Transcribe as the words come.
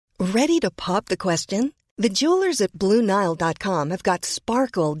Ready to pop the question? The jewelers at BlueNile.com have got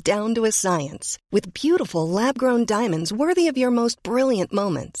sparkle down to a science with beautiful lab-grown diamonds worthy of your most brilliant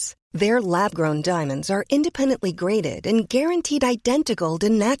moments. Their lab-grown diamonds are independently graded and guaranteed identical to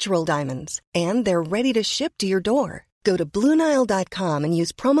natural diamonds, and they're ready to ship to your door. Go to BlueNile.com and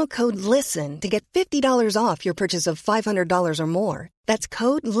use promo code LISTEN to get $50 off your purchase of $500 or more. That's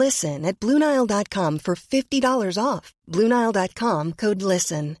code LISTEN at BlueNile.com for $50 off. BlueNile.com, code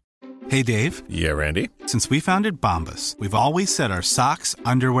LISTEN. Hey, Dave. Yeah, Randy. Since we founded Bombas, we've always said our socks,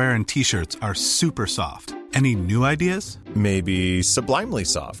 underwear, and T-shirts are super soft. Any new ideas? Maybe sublimely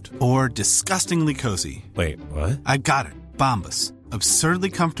soft. Or disgustingly cozy. Wait, what? I got it. Bombas.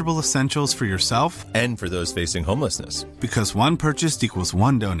 Absurdly comfortable essentials for yourself and for those facing homelessness. Because one purchased equals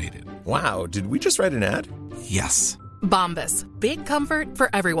one donated. Wow, did we just write an ad? Yes. Bombas. Big comfort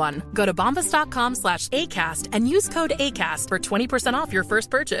for everyone. Go to bombas.com/ACAST and use code ACAST for 20% off your first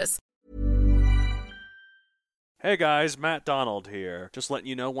purchase. Hey guys, Matt Donald here. Just letting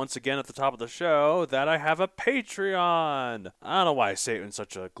you know once again at the top of the show that I have a Patreon. I don't know why I say it in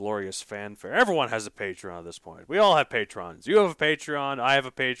such a glorious fanfare. Everyone has a Patreon at this point. We all have Patrons. You have a Patreon, I have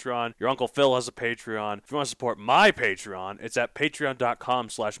a Patreon, your Uncle Phil has a Patreon. If you want to support my Patreon, it's at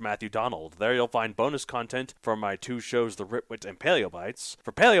patreon.com/Matthew Donald. There you'll find bonus content from my two shows, The Ritwit and Paleobites.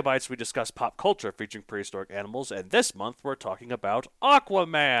 For Paleobites, we discuss pop culture featuring prehistoric animals, and this month we're talking about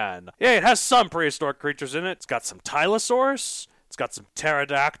Aquaman. Yeah, it has some prehistoric creatures in it. It's got some Tylosaurus, it's got some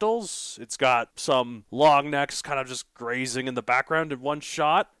pterodactyls, it's got some long necks kind of just grazing in the background in one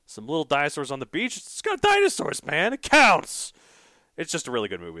shot, some little dinosaurs on the beach. It's got dinosaurs, man. It counts. It's just a really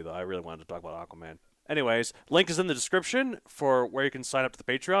good movie, though. I really wanted to talk about Aquaman. Anyways, link is in the description for where you can sign up to the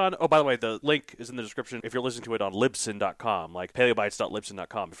Patreon. Oh, by the way, the link is in the description if you're listening to it on Libsyn.com, like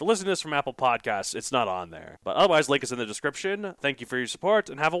paleobites.libsyn.com. If you're listening to this from Apple Podcasts, it's not on there. But otherwise, link is in the description. Thank you for your support,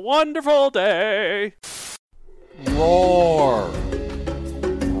 and have a wonderful day! Roar,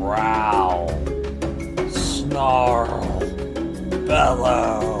 growl, snarl,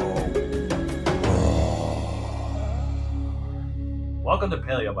 bellow. Welcome to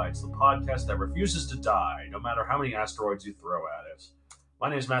Paleobites, the podcast that refuses to die, no matter how many asteroids you throw at it. My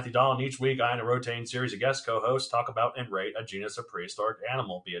name is Matthew Dahl, and each week I and a rotating series of guest co-hosts talk about and rate a genus of prehistoric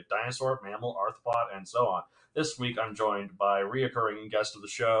animal, be it dinosaur, mammal, arthropod, and so on. This week I'm joined by reoccurring guest of the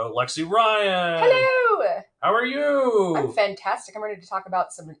show, Lexi Ryan. Hello! How are you? I'm fantastic. I'm ready to talk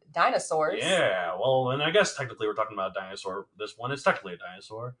about some dinosaurs. Yeah, well, and I guess technically we're talking about a dinosaur. This one is technically a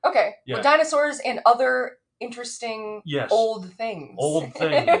dinosaur. Okay, Yeah. well, dinosaurs and other interesting old things. Old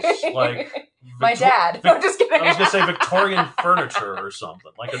things, like... My dad. I'm just kidding. I was going to say Victorian furniture or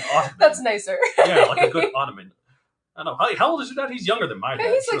something, like an ottoman. That's nicer. Yeah, like a good ottoman. I don't know. How old is your dad? He's younger than my dad.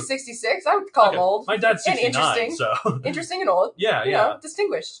 Yeah, he's like 66. I would call him old. My dad's 69, and interesting. so... Interesting and old. Yeah, you know,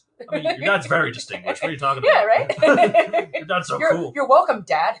 distinguished. I mean, your dad's very distinguished. What are you talking Yeah, about? right? Your dad's so cool. You're welcome,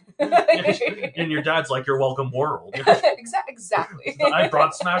 Dad. And your dad's like your welcome world. Exactly. I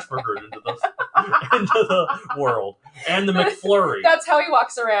brought Smashburgers into the world. And the McFlurry. That's how he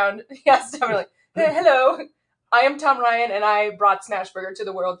walks around. Yes, definitely. Hey, hello. I am Tom Ryan, and I brought Smashburger to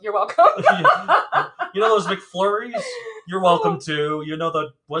the world. You're welcome. You know those McFlurries? You're welcome to. You know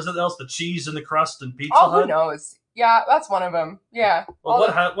the cheese and the crust and Pizza Hut? Hut? Who knows? Yeah, that's one of them. Yeah.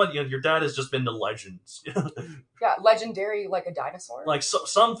 Well, your dad has just been to Legends. Yeah, legendary like a dinosaur. Like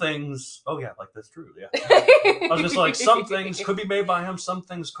some things. Oh yeah, like that's true. Yeah. I was just like some things could be made by him, some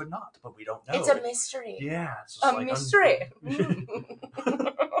things could not, but we don't know. It's a mystery. Yeah, it's just a mystery.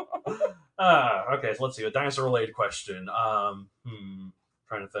 Okay, so let's see. A dinosaur-related question. Trying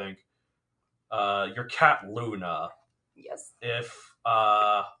to think. Your cat Luna. Yes. If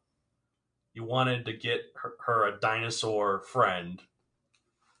you wanted to get her a dinosaur friend,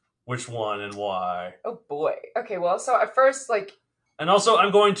 which one and why? Oh boy. Okay, well, so at first, and also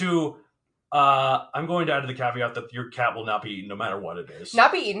I'm going to add the caveat that your cat will not be eaten no matter what it is.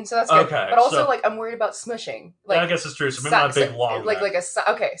 Not be eaten, so that's good. Okay, but also, I'm worried about smushing. I guess it's true. So maybe not a big long.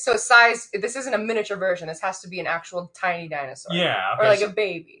 Okay, so size. This isn't a miniature version. This has to be an actual tiny dinosaur. Yeah. Okay, or like a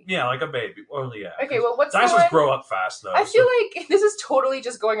baby. Yeah, like a baby. Or yeah. Okay, well, what's dinosaurs grow up fast though. I feel like this is totally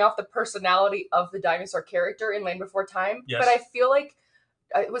just going off the personality of the dinosaur character in Land Before Time. Yes. But I feel like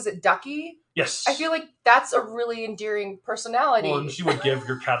was it Ducky? Yes. I feel like that's a really endearing personality. Well, and she would give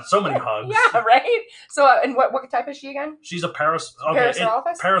your cat so many hugs. Yeah, right? So, and what type is she again? She's a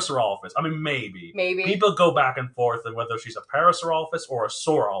Parasaurolophus? Parasaurolophus. I mean, maybe. Maybe. People go back and forth on whether she's a Parasaurolophus or a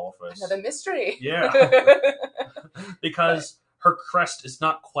Saurolophus. Another mystery. Yeah. Because her crest is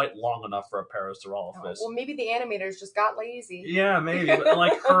not quite long enough for a Parasaurolophus. Well, maybe the animators just got lazy. Yeah, maybe.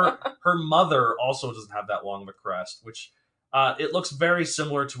 But, her mother also doesn't have that long of a crest, which... It looks very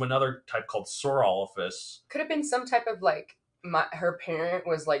similar to another type called Saurolophus. Could have been some type of like her parent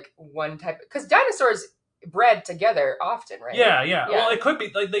was like one type because dinosaurs bred together often, right? Yeah. Well, it could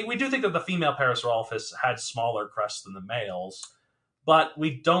be. Like, we do think that the female Parasaurolophus had smaller crests than the males, but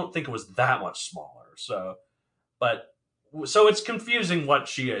we don't think it was that much smaller. So it's confusing what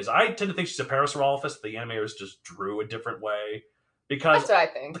she is. I tend to think she's a Parasaurolophus. The animators just drew a different way because that's what I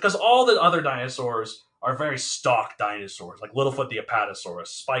think. Because all the other dinosaurs are very stock dinosaurs, like Littlefoot the Apatosaurus,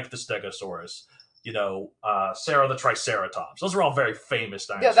 Spike the Stegosaurus, Sarah the Triceratops. Those are all very famous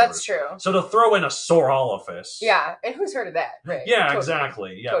dinosaurs. Yeah, that's true. So to throw in a Saurolophus. Yeah, and who's heard of that? Right. Yeah, totally.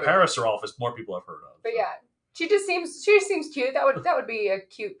 Exactly. Yeah, totally. Parasaurolophus, more people have heard of. But yeah, she seems cute. That would be a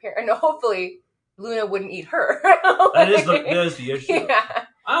cute pair. And hopefully Luna wouldn't eat her. that is the issue. Yeah.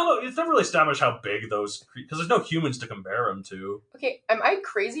 I don't know. It's never really established how big those, because there's no humans to compare them to. Okay, am I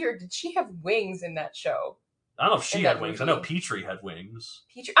crazy or did she have wings in that show? I don't know if she had wings. Movie. I know Petrie had wings.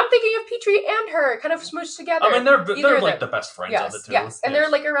 I'm thinking of Petrie and her kind of smooshed together. I mean, they're like the best friends of the two. Yes, and they're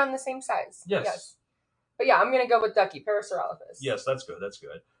like around the same size. Yes. But yeah, I'm gonna go with Ducky, Parasaurolophus. Yes, that's good.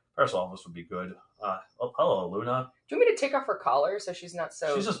 Parasaurolophus would be good. Hello, Luna. Do you want me to take off her collar so she's not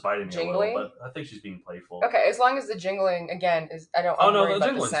so She's just biting me jingly? a little, but I think she's being playful. Okay, as long as the jingling, again, is... I don't Oh, no, worry the about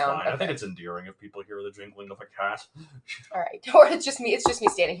jingling's the sound. fine. Okay. I think it's endearing if people hear the jingling of a cat. All right. Or it's just me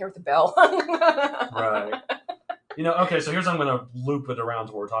standing here with the bell. Right. Okay, so here's how I'm going to loop it around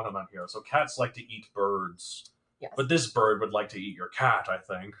to what we're talking about here. So cats like to eat birds. Yes. But this bird would like to eat your cat, I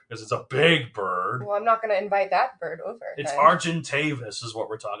think, because it's a big bird. Well, I'm not going to invite that bird over. It's then. Argentavis is what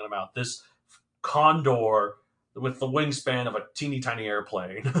we're talking about. This condor with the wingspan of a teeny tiny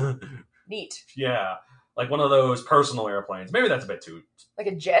airplane. Neat. Yeah, like one of those personal airplanes. Maybe that's a bit too... Like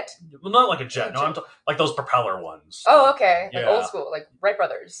a jet? Well, not like a jet. No, I'm like those propeller ones. Oh, okay. Like Yeah. old school, like Wright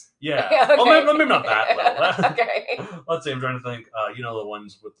Brothers. Yeah. Okay. Well, maybe not that little. Okay. Let's see. I'm trying to think. The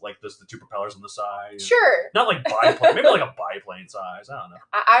ones with like the two propellers on the side. Sure. Not like biplane. Maybe like a biplane size. I don't know.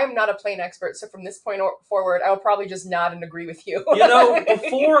 I'm not a plane expert, so from this point forward, I will probably just nod and agree with you.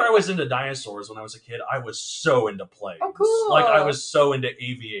 Before I was into dinosaurs when I was a kid, I was so into planes. Oh, cool. Like, I was so into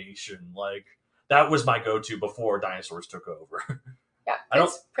aviation. Like, that was my go-to before dinosaurs took over. Yeah,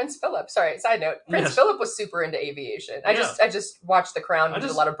 Prince Philip. Sorry, side note. Prince Philip was super into aviation. I just watched The Crown and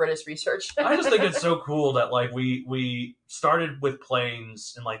did a lot of British research. I just think it's so cool that like we started with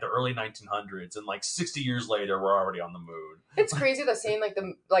planes in like the early 1900s, and like 60 years later we're already on the moon. It's crazy that seeing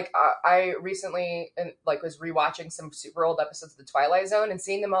I recently was rewatching some super old episodes of The Twilight Zone and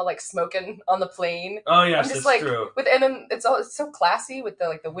seeing them all like smoking on the plane. Oh yes, I'm just that's true. And then it's so classy with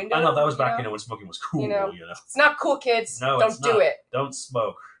the window. I know that was back when smoking was cool. It's not cool, kids. No, don't do it. Don't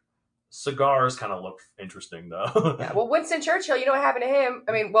smoke. Cigars kind of look interesting though. Yeah, well, Winston Churchill, you know what happened to him?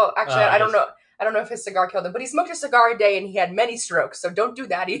 I mean, well, actually, I don't know. I don't know if his cigar killed him, but he smoked a cigar a day and he had many strokes. So don't do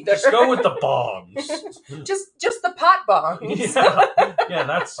that either. Just go with the bongs. just the pot bongs. Yeah,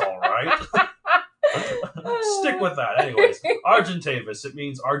 that's all right. Stick with that. Anyways, Argentavis. It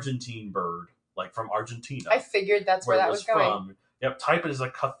means Argentine bird, like from Argentina. I figured that's where that was going. From. Yep. Type is a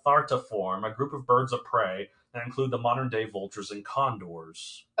cathartiform, a group of birds of prey that include the modern-day vultures and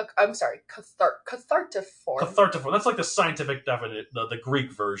condors. I'm sorry, cathartiform. Cathartiform. That's like the scientific definite, the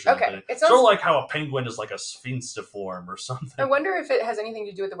Greek version. Okay, of it. It's sort of like how a penguin is like a sphinxiform or something. I wonder if it has anything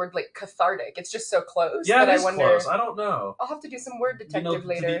to do with the word like cathartic. It's just so close. Yeah, that it is I wonder. close. I don't know. I'll have to do some word detective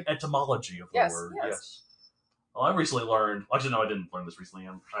later. The etymology of the word. Yes. Well, I recently learned. Actually, no, I didn't learn this recently.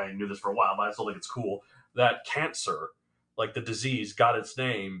 I knew this for a while, but I still think it's cool that cancer, like the disease, got its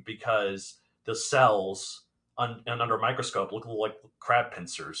name because the cells under a microscope look like crab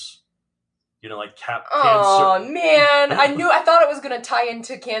pincers. Like cancer. Oh man, I thought it was going to tie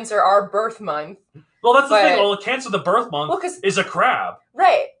into cancer, our birth month. Well, that's the thing. Well, cancer, the birth month, is a crab.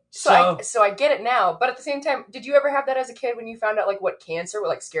 Right. So I get it now. But at the same time, did you ever have that as a kid when you found out like what cancer,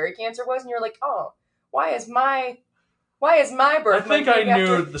 like scary cancer was, and you're like, oh, why is my birth month? I think I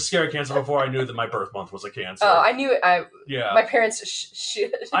knew the scary cancer before I knew that my birth month was a cancer. Oh, I knew it. Yeah. My parents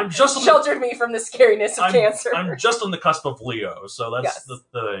sheltered me from the scariness of cancer. I'm just on the cusp of Leo, so that's the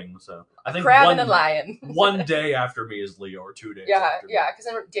thing. So I think crab and a lion. One day after me is Leo, or 2 days. after me.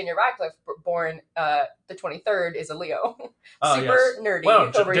 Because Daniel Radcliffe, born the 23rd, is a Leo. Oh, Super nerdy.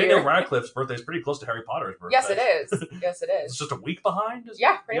 Well, over Daniel here. Radcliffe's birthday is pretty close to Harry Potter's birthday. Yes, it is. Yes, it is. It's just a week behind.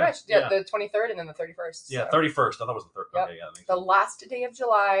 Pretty much. Yeah, the 23rd and then the 31st. Yeah, 31st. I thought it was the 3rd. Yep. Okay, yeah, that makes the sense. last day of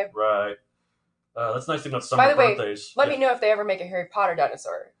July. Right. That's a nice thing about summer By the way, birthdays. let me know if they ever make a Harry Potter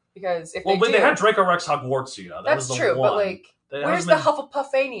dinosaur. Because if they had Draco Rex Hogwartsia. That's true, one. but like, where's the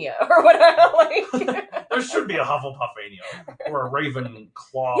Hufflepuffania or whatever? Like, there should be a Hufflepuffania or a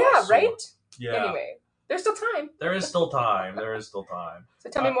Ravenclaw. Yeah, right. Yeah. Anyway, There's still time. There is still time. There is still time. So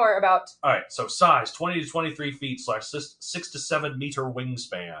tell me more about... All right, so size, 20 to 23 feet / 6 to 7 meter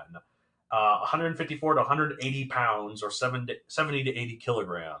wingspan. 154 to 180 pounds, or 70 to 80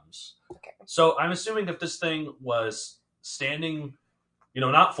 kilograms. Okay. So I'm assuming if this thing was standing,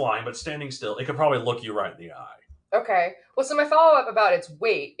 not flying, but standing still, it could probably look you right in the eye. Okay. Well, so my follow-up about its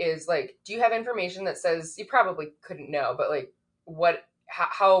weight is, like, do you have information that says, you probably couldn't know, but, like,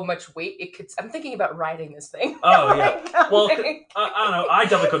 how much weight it could... I'm thinking about riding this thing. Oh, yeah. Well, I don't know. I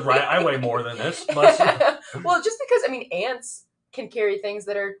definitely could ride. I weigh more than this. But... Well, just because, ants can carry things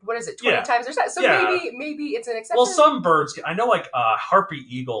that are, 20 times their size. So maybe it's an exception. Well, some birds, I know, like, harpy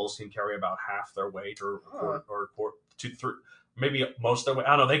eagles can carry about half their weight or 2, 3... Maybe most of the way.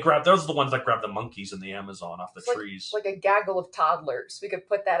 I don't know. Those are the ones that grab the monkeys in the Amazon off the trees. Like a gaggle of toddlers. We could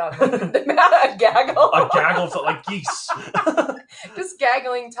put that on a gaggle. A gaggle of, like, geese. Just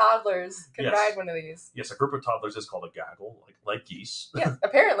gaggling toddlers could ride one of these. Yes, a group of toddlers is called a gaggle, like geese. Yes,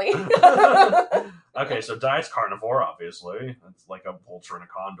 apparently. Okay, so diet's carnivore, obviously. It's like a vulture and a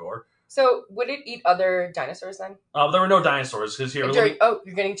condor. So would it eat other dinosaurs then? There were no dinosaurs because here.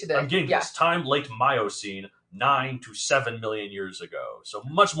 You're getting to the. I'm getting to this time, late Miocene. 9 to 7 million years ago. So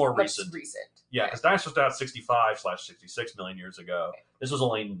much more recent. Yeah, because dinosaurs died 65/66 million years ago. Okay. This was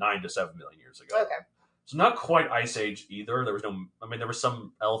only 9 to 7 million years ago. Okay. So not quite Ice Age either. There was no... there were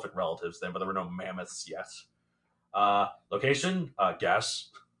some elephant relatives then, but there were no mammoths yet. Location? Guess.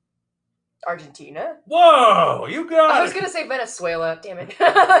 Argentina? Whoa! You got it! I was going to say Venezuela. Damn it.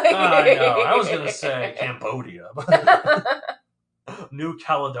 I know. I was going to say Cambodia. New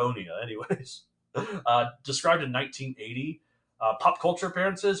Caledonia. Anyways. Described in 1980. Pop culture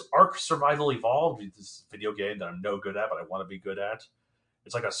appearances: Ark Survival Evolved. This video game that I'm no good at, but I want to be good at.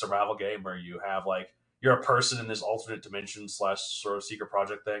 It's like a survival game where you have, like, you're a person in this alternate dimension / sort of secret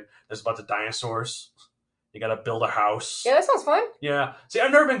project thing. There's a bunch of dinosaurs. You gotta build a house. Yeah, that sounds fun. Yeah. See,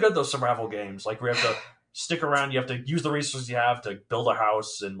 I've never been good at those survival games. Like, where you have to stick around, you have to use the resources you have to build a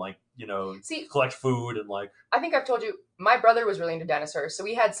house and, like, collect food and, like... I think I've told you, my brother was really into dinosaurs, so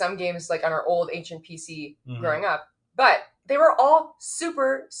we had some games, like, on our old ancient PC growing up, but they were all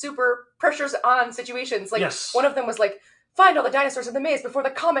super, super pressures on situations. Like, one of them was, like, find all the dinosaurs in the maze before the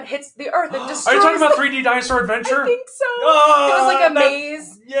comet hits the Earth and destroys... Are you talking about 3D Dinosaur Adventure? I think so. It was like a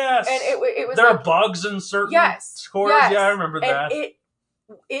maze. Yes. And it was there are bugs in certain scores. Yes. Yeah, I remember that. And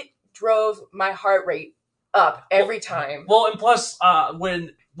it drove my heart rate up every time. Well, and plus,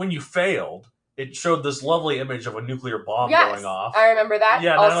 when you failed, it showed this lovely image of a nuclear bomb going off. I remember that.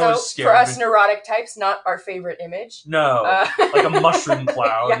 Yeah, also, that was scary. For us neurotic types, not our favorite image. No, like a mushroom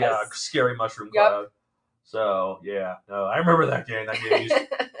cloud. Yes. Yeah, a scary mushroom cloud. So, yeah. No, I remember that game.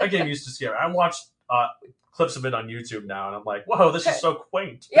 That game used to scare me. I watched clips of it on YouTube now, and I'm like, whoa, this is so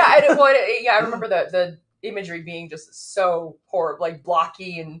quaint. Yeah, I remember the imagery being just so horrible, like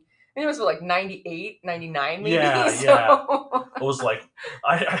blocky, and I think it was like 98, 99 maybe. Yeah, so. yeah. It was like,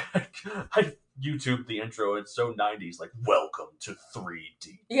 I YouTubed the intro. It's so 90s, like, welcome to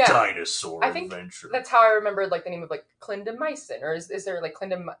 3D Dinosaur Adventure. That's how I remembered, like, the name of, like, clindamycin, or is there, like,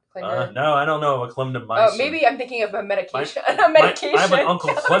 No, I don't know of a clindamycin. Oh, maybe I'm thinking of a medication. I have an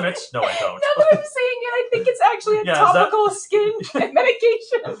Uncle Clement. No, I don't. Now that I'm saying it, I think it's actually a topical skin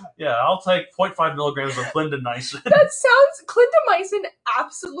medication. Yeah, I'll take 0.5 milligrams of clindamycin. Clindamycin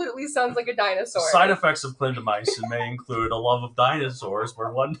absolutely sounds like a dinosaur. Side effects of clindamycin may include a love of dinosaurs where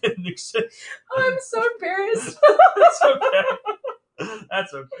one didn't exist. Oh, I'm so embarrassed. That's okay.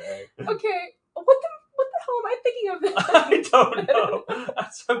 That's okay. Okay, what the hell am I thinking of? I don't know.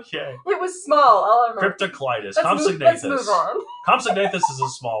 That's okay. It was small. I'll remember. Cryptoclitis. Compsognathus. Let's move on. Compsognathus is a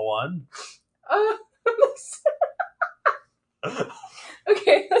small one.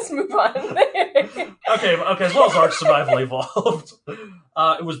 Okay, let's move on. Okay, as well as Ark Survival Evolved.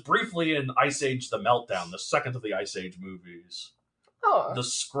 It was briefly in Ice Age: The Meltdown, the second of the Ice Age movies. Oh. The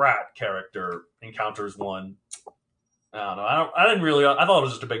Scrat character encounters one. I don't know. I didn't really. I thought it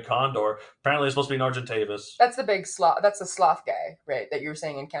was just a big condor. Apparently, it's supposed to be an Argentavis. That's the big sloth. That's the sloth guy, right? That you were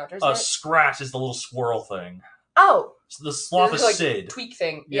saying encounters. Scrat is the little squirrel thing. Oh. So the sloth is like Sid. Tweak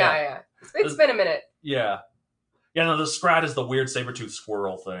thing. Yeah. It's been a minute. Yeah. Yeah, no, the Scrat is the weird saber-toothed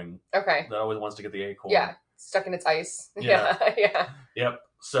squirrel thing. Okay. That always wants to get the acorn. Yeah. Stuck in its ice. Yeah. Yeah. Yep.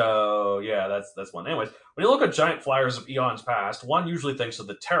 So, yeah, that's one. Anyways, when you look at giant flyers of eons past, one usually thinks of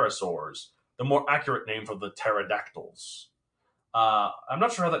the pterosaurs, the more accurate name for the pterodactyls. I'm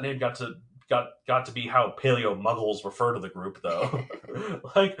not sure how that name got to be how paleo-muggles refer to the group, though.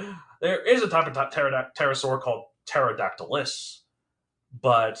 Like, there is a type of pterosaur called Pterodactylus,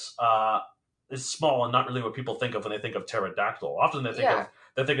 but it's small and not really what people think of when they think of pterodactyl. Often they think of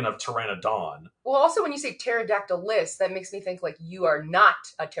they're thinking of Pteranodon. Well, also when you say pterodactylus, that makes me think like you are not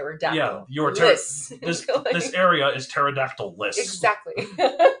a pterodactyl. Yeah, you're this this area is pterodactylus. Exactly.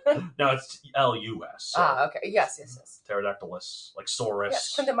 No, it's L-U-S. So okay. Yes. pterodactylus, like Saurus.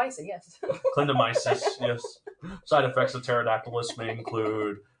 Yes, clindamycin, yes. Clindamyces, yes. Side effects of pterodactylus may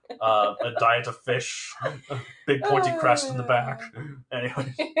include a diet of fish, big pointy crest in the back.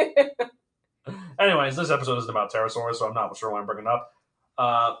 Anyways, this episode isn't about pterosaurs, so I'm not sure why I'm bringing it up.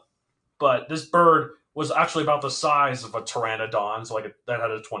 But this bird was actually about the size of a pteranodon, so that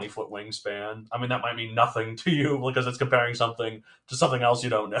had a 20-foot wingspan. I mean, that might mean nothing to you because it's comparing something to something else you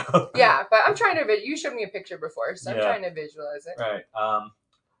don't know. Yeah, but I'm trying to you showed me a picture before, so I'm trying to visualize it. Right.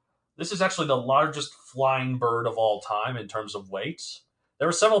 This is actually the largest flying bird of all time in terms of weight. There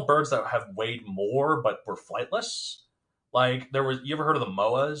were several birds that have weighed more but were flightless. Like, you ever heard of the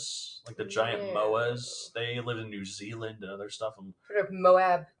moas? Like the giant moas? They live in New Zealand and other stuff. Heard of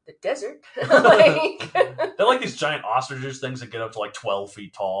Moab, the desert? They're like these giant ostriches, things that get up to like 12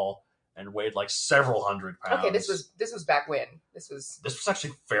 feet tall and weighed like several hundred pounds. Okay, this was back when? This was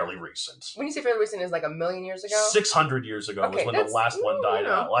actually fairly recent. When you say fairly recent, is like 1,000,000 years ago? 600 years ago was when the last one died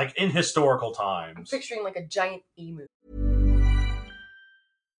out. Like, in historical times. I'm picturing like a giant emu.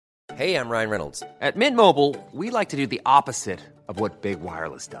 Hey, I'm Ryan Reynolds. At Mint Mobile, we like to do the opposite of what Big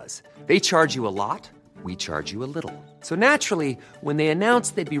Wireless does. They charge you a lot, we charge you a little. So naturally, when they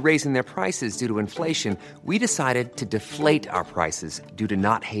announced they'd be raising their prices due to inflation, we decided to deflate our prices due to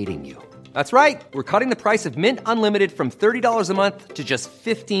not hating you. That's right. We're cutting the price of Mint Unlimited from $30 a month to just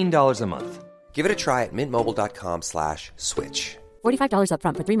 $15 a month. Give it a try at mintmobile.com/switch. $45 up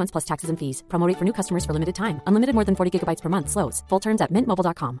front for 3 months plus taxes and fees. Promo rate for new customers for limited time. Unlimited more than 40 gigabytes per month. Slows full terms at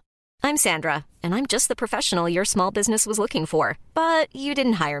mintmobile.com. I'm Sandra, and I'm just the professional your small business was looking for. But you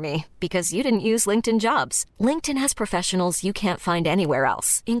didn't hire me because you didn't use LinkedIn Jobs. LinkedIn has professionals you can't find anywhere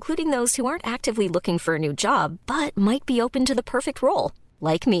else, including those who aren't actively looking for a new job, but might be open to the perfect role,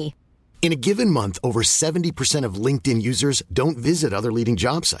 like me. In a given month, over 70% of LinkedIn users don't visit other leading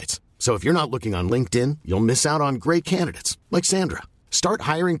job sites. So if you're not looking on LinkedIn, you'll miss out on great candidates like Sandra. Start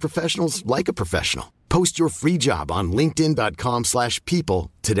hiring professionals like a professional. Post your free job on linkedin.com/people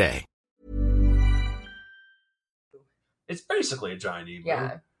today. It's basically a giant emu.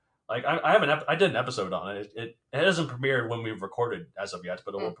 Yeah. Like, I did an episode on it. It hasn't premiered when we've recorded as of yet,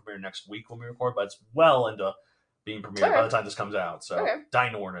 but it will premiere next week when we record. But it's well into being premiered by the time this comes out. So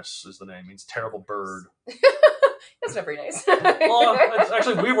Dinornis is the name. It means terrible bird. That's not very nice. Well,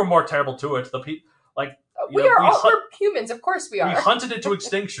 actually, we were more terrible to it. We're humans, of course we are. We hunted it to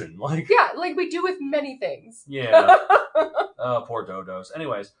extinction. Like we do with many things. Yeah. Poor dodos.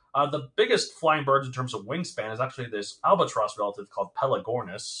 Anyways, the biggest flying bird in terms of wingspan is actually this albatross relative called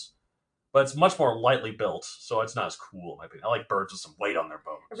Pelagornis, but it's much more lightly built, so it's not as cool in my opinion. I like birds with some weight on their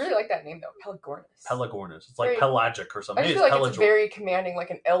bones. I really like that name though, Pelagornis. Pelagornis. It's like pelagic or something. I just feel like it's very commanding,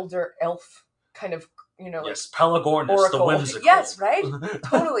 like an elder elf kind of. Yes, Pelagornis, oracle. The whimsical. Yes, right?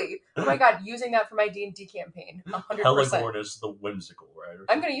 Totally. Oh my god, using that for my D&D campaign. 100%. Pelagornis, the whimsical, right?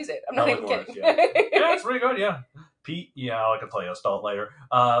 I'm going to use it. I'm not even kidding. Yeah, it's pretty good, yeah. Pete, I can tell you, I'll stall it later.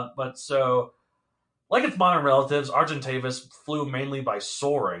 But so, like its modern relatives, Argentavis flew mainly by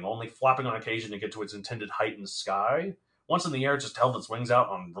soaring, only flapping on occasion to get to its intended height in the sky. Once in the air, it just held its wings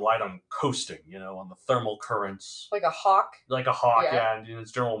out and relied on coasting, on the thermal currents. Like a hawk? Like a hawk, and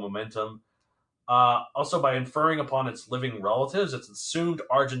its general momentum. Also, by inferring upon its living relatives, it's assumed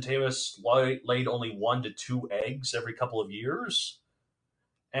Argentavis laid only 1 to 2 eggs every couple of years.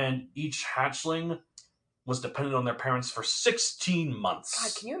 And each hatchling was dependent on their parents for 16 months.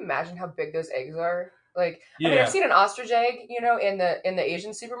 God, can you imagine how big those eggs are? Like, I mean, I've seen an ostrich egg, in the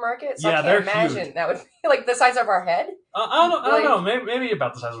Asian supermarket. So I can't imagine huge. That would be like the size of our head. I don't know. Maybe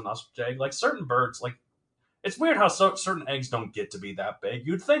about the size of an ostrich egg. Like certain birds, it's weird how certain eggs don't get to be that big.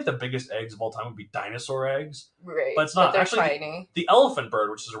 You'd think the biggest eggs of all time would be dinosaur eggs. Right. But it's not. But they're actually, tiny. The elephant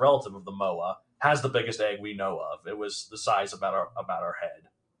bird, which is a relative of the moa, has the biggest egg we know of. It was the size about our head.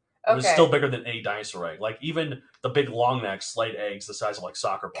 It was still bigger than any dinosaur egg. Like, even the big long necks laid eggs the size of,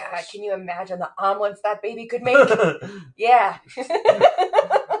 soccer balls. God, can you imagine the omelets that baby could make? Yeah.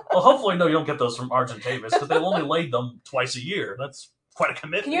 Well, hopefully, no, you don't get those from Argentavis, because they've only laid them twice a year. That's quite a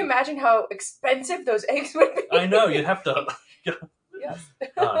commitment. Can you imagine how expensive those eggs would be? I know, you'd have to... Yes.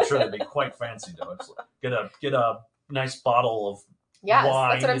 I'm sure they'd be quite fancy, though. Get a nice bottle of yes, wine.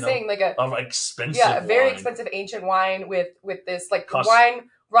 That's what I'm saying. Like a expensive a very wine. Expensive ancient wine with this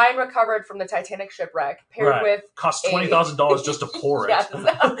wine recovered from the Titanic shipwreck paired with costs $20,000 just to pour it. Yes.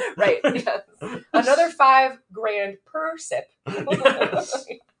 Right. Yes. Another $5,000 per sip. Yes.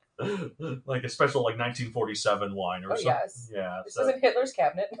 Like a special 1947 wine or something. Yes. Yeah. This isn't Hitler's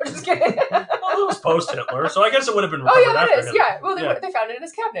cabinet. I'm just kidding. Well, it was post-Hitler, so I guess it would have been Oh recovered yeah, after that is. Hitler. Yeah. Well, they found it in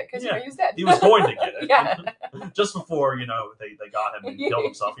his cabinet because he was dead. He was going to get it. Yeah. Just before, they got him and killed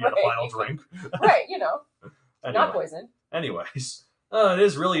himself. He had the final drink. Right, Anyway. not poison. Anyways,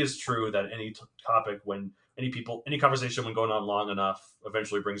 it really is true that any topic when any conversation when going on long enough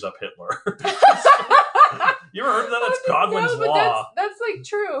eventually brings up Hitler. You ever heard of that? That's Godwin's law. That's like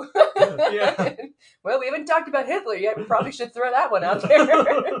true. Yeah. Well, we haven't talked about Hitler yet. We probably should throw that one out there.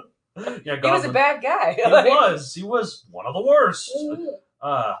 Yeah, He was a bad guy. He was one of the worst.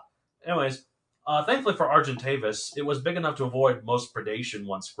 Anyways, thankfully for Argentavis, it was big enough to avoid most predation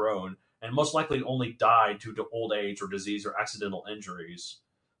once grown, and most likely only died due to old age or disease or accidental injuries.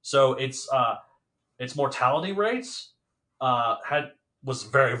 So its mortality rates was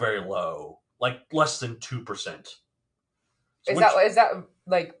very, very low, like less than 2%. Is that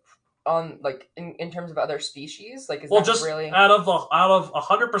like on in terms of other species? Like, is well, that just really out of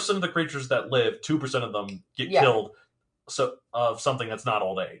 100% of the creatures that live, 2% of them get killed. So of something that's not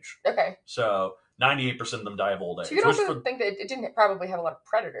old age. Okay. So 98% of them die of old age. So you also think that it didn't probably have a lot of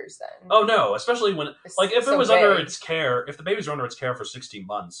predators then? Oh no, especially when if it was under its care, if the babies were under its care for 16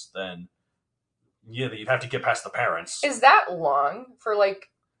 months, then you'd have to get past the parents. Is that long for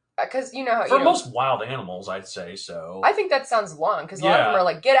because for most wild animals, I'd say so. I think that sounds long because a lot of them are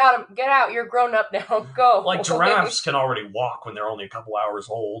like, get out, you're grown up now, go. Like giraffes can already walk when they're only a couple hours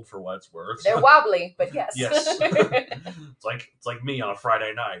old, for what it's worth. They're wobbly, but yes. Yes. It's like me on a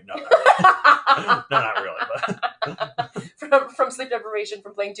Friday night. No, not really. But from sleep deprivation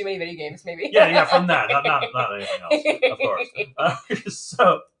from playing too many video games, maybe. Yeah, from that, not anything else, of course.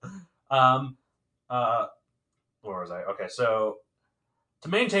 So, where was I? Okay, so. To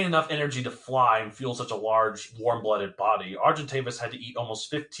maintain enough energy to fly and fuel such a large, warm-blooded body, Argentavis had to eat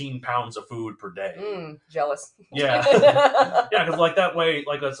almost 15 pounds of food per day. Jealous. Yeah. Yeah, because that way,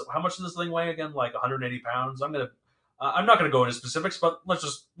 how much does this thing weigh again? 180 pounds? I'm not going to go into specifics, but let's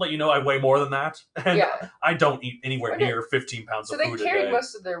just let you know I weigh more than that. And I don't eat anywhere near 15 pounds of food a day. So they carry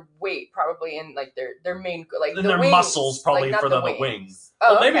most of their weight probably in their main, in their wings, muscles, probably for the wings.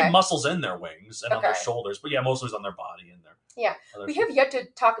 Oh, maybe muscles in their wings and on their shoulders, but yeah, mostly on their body and their. Yeah, we have yet to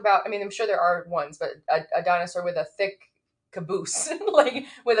talk about. I mean, I'm sure there are ones, but a dinosaur with a thick caboose,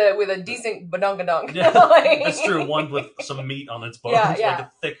 with a decent badongadong. Yeah, that's true. One with some meat on its bones,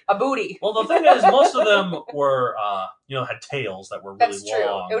 a booty. Well, the thing is, most of them were, had tails that were really long. That's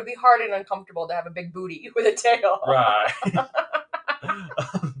true. It would be hard and uncomfortable to have a big booty with a tail. Right.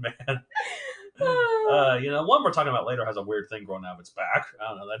 Oh, man. One we're talking about later has a weird thing growing out of its back. I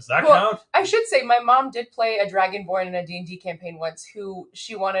don't know. Does that count? I should say my mom did play a Dragonborn in a D&D campaign once who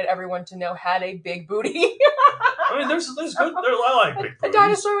she wanted everyone to know had a big booty. I mean, there's good. I like big booties. A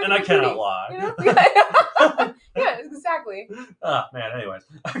dinosaur with and a I big cannot booty, lie. Yeah, exactly. Man, anyways.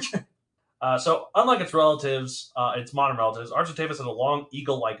 Okay. So, unlike its relatives, its modern relatives, Argentavis had a long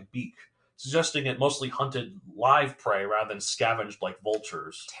eagle-like beak, suggesting it mostly hunted live prey rather than scavenged like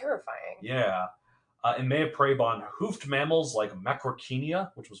vultures. Terrifying. Yeah. It may have preyed on hoofed mammals like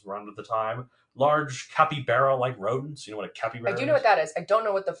Macrauchenia, which was around at the time, large capybara-like rodents. You know what a capybara is? I do know what that is. I don't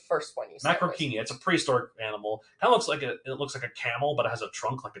know what the first one you said Macrauchenia. It's a prehistoric animal. Kind of looks like a camel, but it has a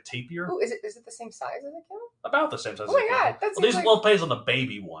trunk like a tapir. Ooh, is it the same size as a camel? About the same size as a camel. Oh my god, that's plays on the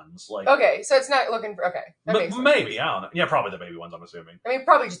baby ones. Okay, so it's not looking for maybe, I don't know. Yeah, probably the baby ones, I'm assuming. I mean,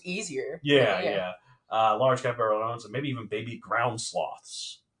 probably just easier. Yeah. Large capybara rodents and maybe even baby ground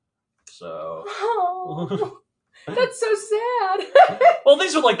sloths. So oh, that's so sad. Well,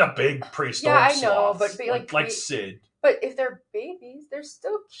 these are the big prehistoric sloths. Yeah, I know, but like Sid. But if they're babies, they're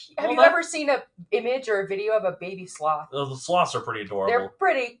still cute. Have you ever seen an image or a video of a baby sloth? The sloths are pretty adorable. They're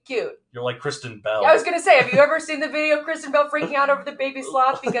pretty cute. You're like Kristen Bell. Yeah, I was going to say, have you ever seen the video of Kristen Bell freaking out over the baby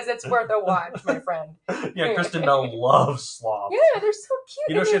sloth? Because it's worth a watch, my friend. Yeah, Kristen Bell loves sloths. Yeah, they're so cute.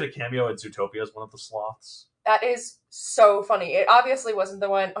 You know she had a cameo in Zootopia as one of the sloths? That is so funny. It obviously wasn't the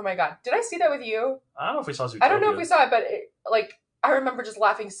one. Oh my god. Did I see that with you? I don't know if we saw Zootopia. I don't know if we saw it, but I remember just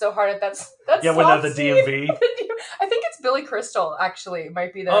laughing so hard at that. Yeah, when they're the DMV. I think it's Billy Crystal. Actually,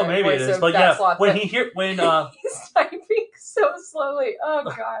 might be the maybe voice it is. of but that yeah, sloth, when he's typing so slowly. Oh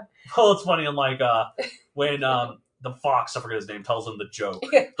god. Well, it's funny. And when the fox, I forget his name, tells him the joke.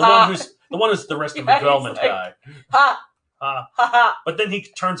 The one who's the Arrested Development guy. But then he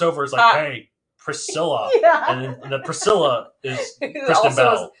turns over. Is like, hey. Priscilla, and the Priscilla is Kristen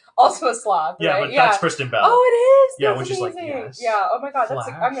Bell. Also a sloth, yeah, right? but that's Kristen Bell. Oh, it is. Yeah, that's when she's amazing. like, yes. Yeah. Oh my god,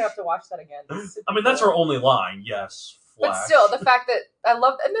 I'm gonna have to watch that again. I mean, that's her only line. Yes, Flash. But still, the fact that I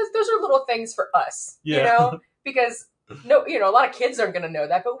love, and those are little things for us, you know, because No, a lot of kids aren't going to know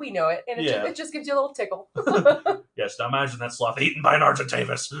that, but we know it, and it just gives you a little tickle. Yes, now imagine that sloth eaten by an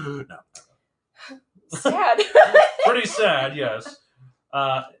Argentavis. No. Sad. Pretty sad, yes.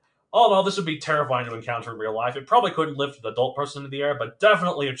 All in all, this would be terrifying to encounter in real life. It probably couldn't lift an adult person into the air, but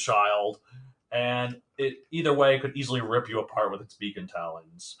definitely a child. And it either way could easily rip you apart with its beak and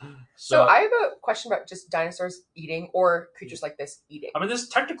talons. So I have a question about just dinosaurs eating or creatures like this eating. I mean, this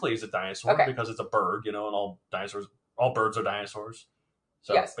technically is a dinosaur because it's a bird, and all birds are dinosaurs.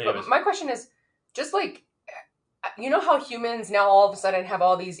 So, yes, but my question is just like, how humans now all of a sudden have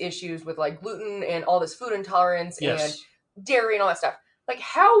all these issues with like gluten and all this food intolerance and dairy and all that stuff. Like,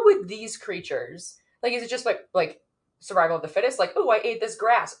 how would these creatures, like, is it just like survival of the fittest? Like, oh, I ate this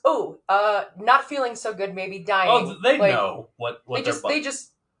grass. Oh, not feeling so good, maybe dying. Oh, they know what they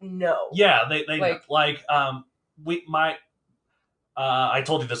just know. Yeah, they I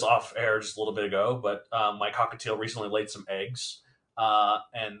told you this off air just a little bit ago, but my cockatiel recently laid some eggs,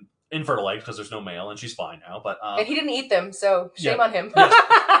 and infertile eggs because there's no male, and she's fine now. But and he didn't eat them, so shame on him. Yes.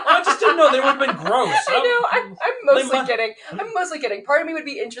 I just didn't know they would have been gross. I know. I'm mostly kidding. I'm mostly kidding. Part of me would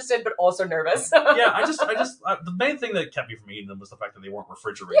be interested, but also nervous. The main thing that kept me from eating them was the fact that they weren't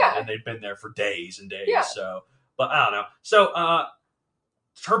refrigerated and they'd been there for days and days. Yeah. So, but I don't know. So,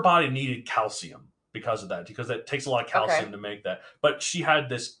 her body needed calcium because of that, because it takes a lot of calcium to make that. But she had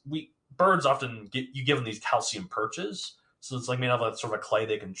this. Birds often give them these calcium perches. So it's like made out of sort of a clay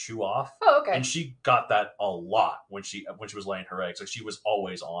they can chew off. Oh, okay. And she got that a lot when she was laying her eggs. Like, she was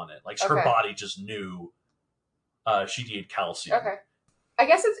always on it. Like, her body just knew she needed calcium. Okay. I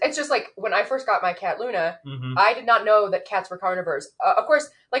guess it's just like when I first got my cat Luna, I did not know that cats were carnivores. Of course,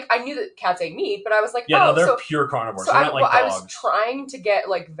 like I knew that cats ate meat, but I was like, they're pure carnivores. So they're not like dogs. I was trying to get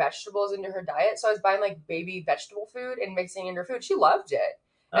like vegetables into her diet, so I was buying like baby vegetable food and mixing in her food. She loved it,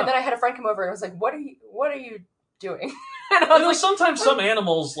 and then I had a friend come over and I was like, "What are you doing?" And I was like, sometimes some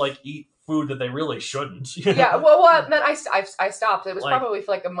animals like eat food that they really shouldn't. Yeah, well, then I stopped. It was probably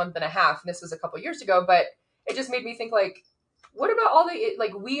for like a month and a half, and this was a couple years ago. But it just made me think like, what about all the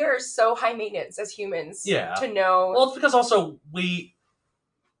like? We are so high maintenance as humans. Yeah. To know. Well, it's because also we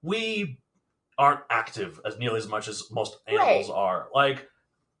aren't active as nearly as much as most animals are. Like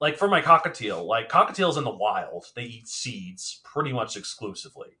for my cockatiel, cockatiels in the wild, they eat seeds pretty much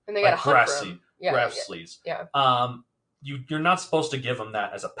exclusively. And they got grass grass seeds. Yeah. You're not supposed to give them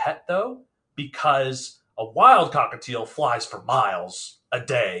that as a pet though, because a wild cockatiel flies for miles a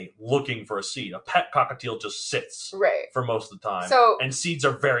day looking for a seed. A pet cockatiel just sits for most of the time. And seeds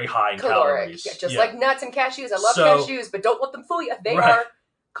are very high in calories. Yeah, just like nuts and cashews. I love cashews, but don't let them fool you. They are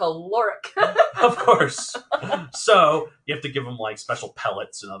caloric. Of course. So you have to give them like special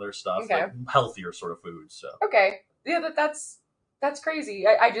pellets and other stuff, like healthier sort of foods. So yeah, that's crazy.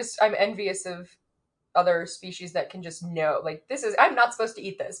 I'm envious of other species that can just know, like, I'm not supposed to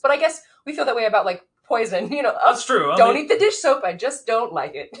eat this. But I guess we feel that way about like poison. That's true. Don't eat the dish soap. I just don't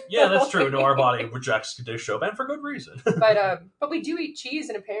like it. Yeah, that's true. No, our body rejects dish soap, and for good reason. But we do eat cheese,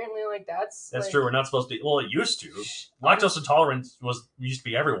 and apparently, like that's true. We're not supposed to. Well, it used to. Lactose intolerance used to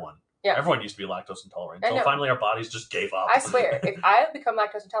be everyone. Yeah, everyone used to be lactose intolerant. So finally, our bodies just gave up. I swear, if I become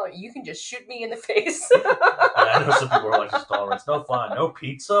lactose intolerant, you can just shoot me in the face. I know some people are lactose intolerant. No fun. No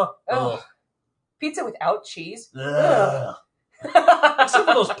pizza. Ugh. Pizza without cheese. Ugh. Except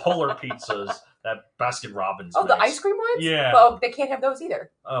for those polar pizzas that Baskin Robbins makes. The ice cream ones? Yeah. Well, they can't have those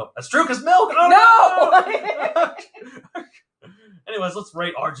either. Oh, that's true, because milk! Oh, no! Anyways, let's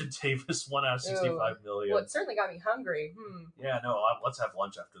rate Argentavis 1 out of 65 million. Well, it certainly got me hungry. Yeah, no, let's have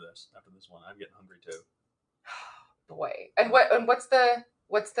lunch after this one. I'm getting hungry, too. Boy. And what's the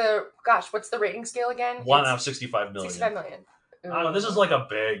rating scale again? 1 out of 65 million. 65 million. I don't know, this is like a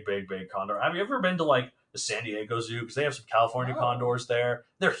big, big, big condor. Have you ever been to like the San Diego Zoo? Because they have some California condors there.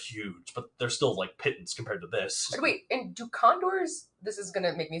 They're huge, but they're still like pittance compared to this. Wait, and do condors, this is going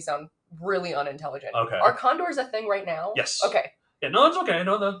to make me sound really unintelligent. Okay. Are condors a thing right now? Yes. Okay. Yeah, no, it's okay.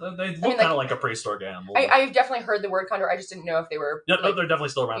 No, they look kind of like a prehistoric animal. I've definitely heard the word condor. I just didn't know if they were... Yeah, no, they're definitely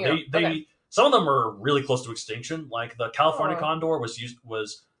still around. Some of them are really close to extinction. Like the California condor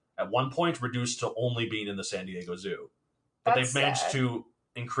was at one point reduced to only being in the San Diego Zoo. But they've managed to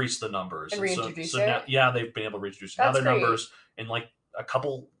increase the numbers. And reintroduce it? Now, they've been able to reintroduce it. Now their numbers in like a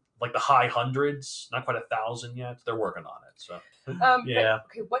couple, like the high hundreds, not quite 1,000 yet. They're working on it. So, yeah.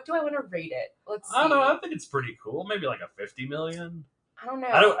 Okay, what do I want to rate it? Let's see. I don't know. I think it's pretty cool. Maybe like a 50 million. I don't know.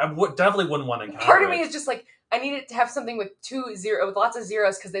 I definitely wouldn't want to encounter Part of me is just like, I need it to have something with with lots of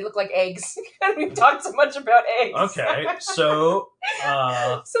zeros because they look like eggs. And we've talked so much about eggs. Okay, so...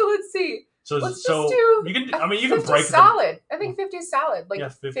 So let's see. So let's so just do you can. I mean, you can break solid. I think 50 is solid. Like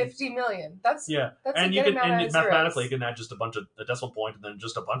 50 million. That's and a you good can amount and of mathematically zeros. you can add just a decimal point and then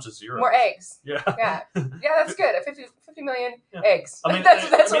just a bunch of zeros. More eggs. Yeah. Yeah, that's good. 50 million eggs. I mean,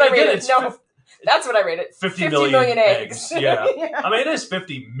 that's what I again, rated. No, that's what I rated. 50 million eggs. Yeah. I mean, it is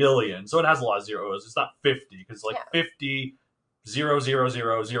 50 million, so it has a lot of zeros. It's not 50 because 50 0 0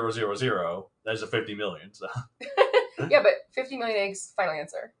 0 0 0 0. There's a 50 million. So. Yeah, but 50 million eggs. Final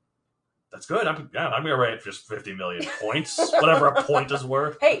answer. That's good. I'm gonna rate just 50 million points, whatever a point is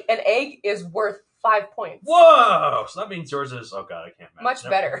worth. Hey, an egg is worth 5 points. Whoa! So that means yours is I can't imagine. Much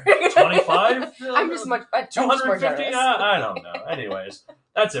better. 25? I'm just much 250? I don't know. Anyways,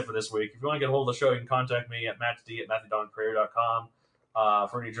 that's it for this week. If you want to get a hold of the show, you can contact me at MatthewDonCreator.com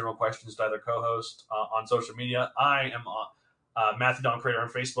for any general questions to either co-host on social media. I am Matthew Don Creator on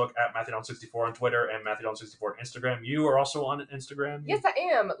Facebook, at MatthewDon64 on Twitter, and MatthewDon64 on Instagram. You are also on Instagram? Yes, I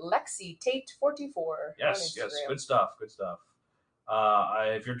am. Lexi Tate44. Yes, good stuff. If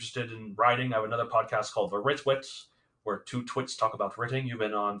you're interested in writing, I have another podcast called The Ritwit, where two twits talk about writing. You've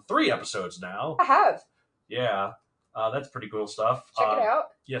been on 3 episodes now. I have. Yeah, that's pretty cool stuff. Check it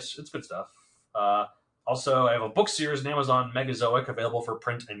out. Yes, it's good stuff. Also, I have a book series on Amazon, Megazoic, available for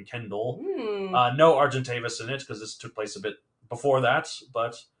print and Kindle. No Argentavis in it, because this took place a bit before that,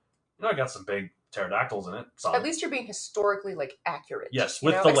 but I got some big pterodactyls in it. Some. At least you're being historically accurate. Yes,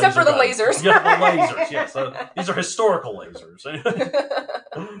 with the lasers. Except for the lasers. Yeah, the lasers. Yes, these are historical lasers.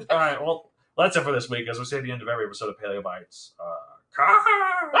 All right, well, that's it for this week. As we say at the end of every episode of Paleo Bites,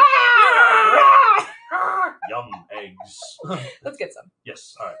 yum eggs. Let's get some.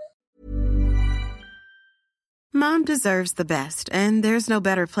 Yes. All right. Mom deserves the best, and there's no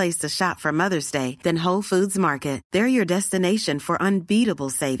better place to shop for Mother's Day than Whole Foods Market. They're your destination for unbeatable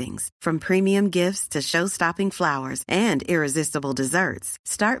savings, from premium gifts to show-stopping flowers and irresistible desserts.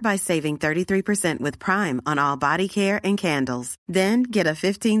 Start by saving 33% with Prime on all body care and candles. Then get a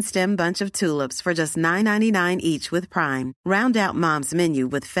 15-stem bunch of tulips for just $9.99 each with Prime. Round out Mom's menu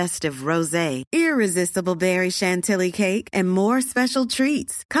with festive rosé, irresistible berry chantilly cake, and more special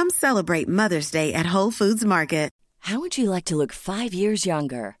treats. Come celebrate Mother's Day at Whole Foods Market. How would you like to look 5 years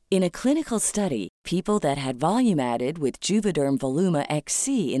younger? In a clinical study, people that had volume added with Juvederm Voluma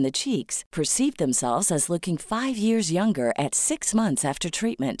XC in the cheeks perceived themselves as looking 5 years younger at 6 months after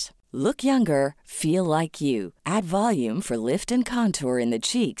treatment. Look younger, feel like you. Add volume for lift and contour in the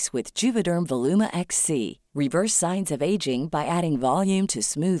cheeks with Juvederm Voluma XC. Reverse signs of aging by adding volume to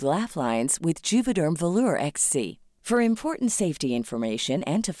smooth laugh lines with Juvederm Volure XC. For important safety information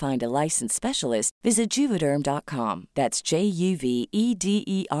and to find a licensed specialist, visit Juvederm.com. That's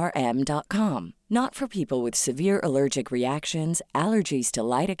JUVEDERM.com. Not for people with severe allergic reactions, allergies to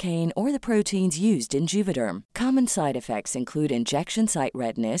lidocaine, or the proteins used in Juvederm. Common side effects include injection site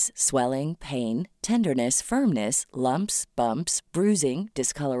redness, swelling, pain, tenderness, firmness, lumps, bumps, bruising,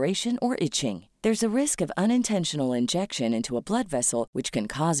 discoloration, or itching. There's a risk of unintentional injection into a blood vessel, which can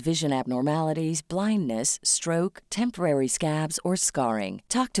cause vision abnormalities, blindness, stroke, temporary scabs, or scarring.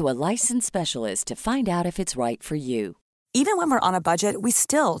 Talk to a licensed specialist to find out if it's right for you. Even when we're on a budget, we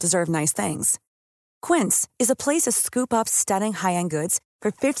still deserve nice things. Quince is a place to scoop up stunning high-end goods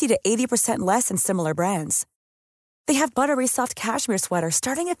for 50 to 80% less than similar brands. They have buttery soft cashmere sweaters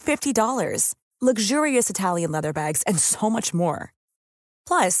starting at $50, luxurious Italian leather bags, and so much more.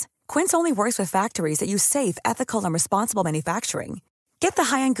 Plus, Quince only works with factories that use safe, ethical, and responsible manufacturing. Get the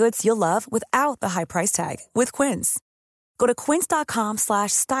high-end goods you'll love without the high price tag with Quince. Go to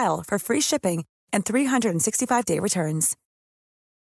quince.com/style for free shipping and 365-day returns.